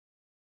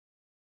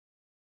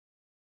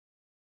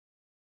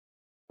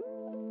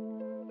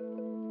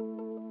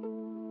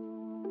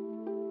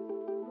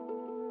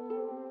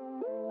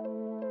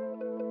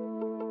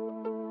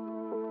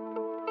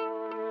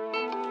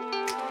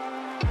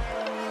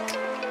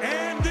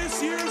And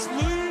this year's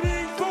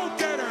leading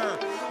vote-getter,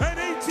 an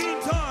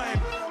 18-time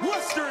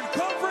Western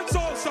Conference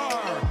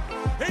All-Star,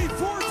 a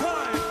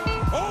 4-time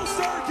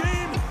All-Star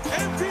Game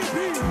MVP,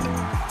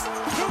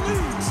 the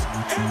league's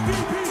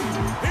MVP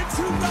in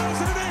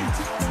 2008,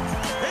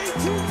 a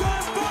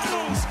 2-time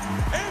Finals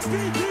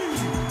MVP,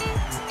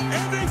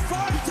 and a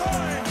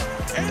 5-time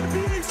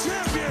NBA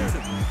champion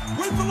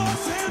with the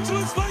Los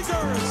Angeles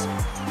Lakers,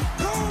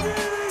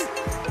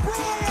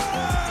 Bryant!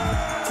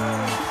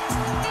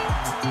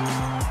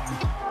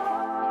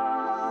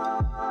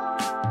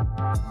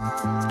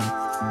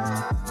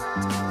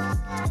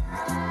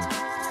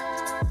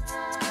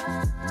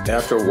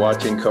 After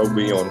watching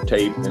Kobe on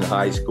tape in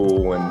high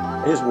school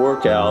and his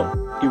workout,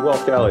 he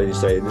walked out and he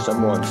said,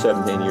 "I'm going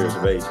 17 years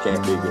of age,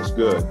 can't be this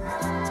good."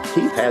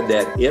 He had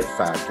that it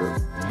factor.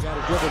 You got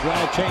a dribble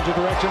drive, change of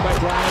direction by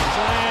Bryant,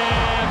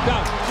 slam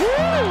dunk.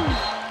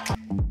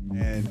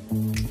 And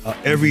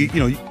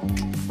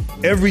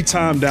every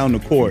time down the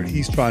court,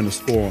 he's trying to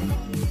score on.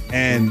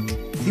 And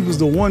he was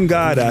the one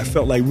guy that I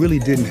felt like really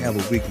didn't have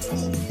a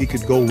weakness. He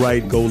could go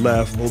right, go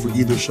left, over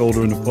either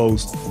shoulder in the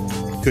post,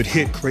 could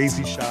hit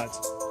crazy shots.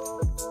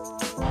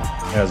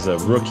 As a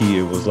rookie,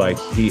 it was like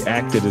he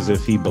acted as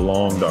if he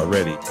belonged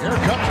already. Here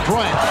comes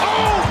Bryant.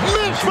 Oh,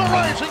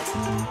 mesmerizing!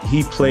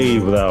 He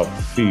played without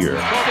fear.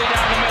 Kobe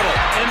down the middle,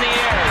 in the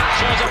air,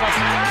 shows up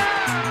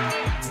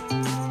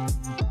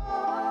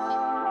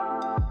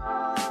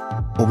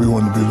Kobe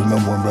wanted to be the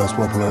 #1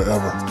 basketball player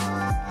ever.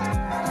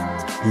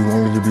 He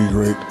wanted to be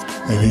great,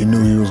 and he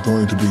knew he was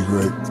going to be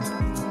great.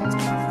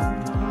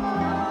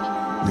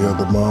 He had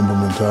the Mamba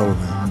mentality.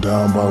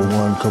 Down by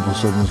one, couple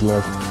seconds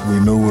left. We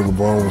knew where the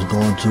ball was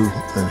going to,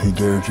 and he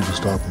dared you to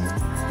stop him.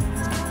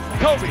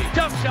 Kobe,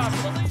 jump shot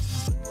for the lead.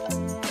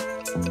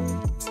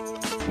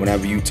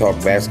 Whenever you talk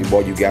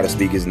basketball, you got to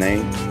speak his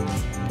name.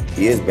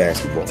 He is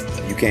basketball.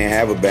 You can't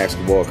have a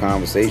basketball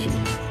conversation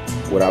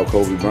without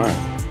Kobe Bryant.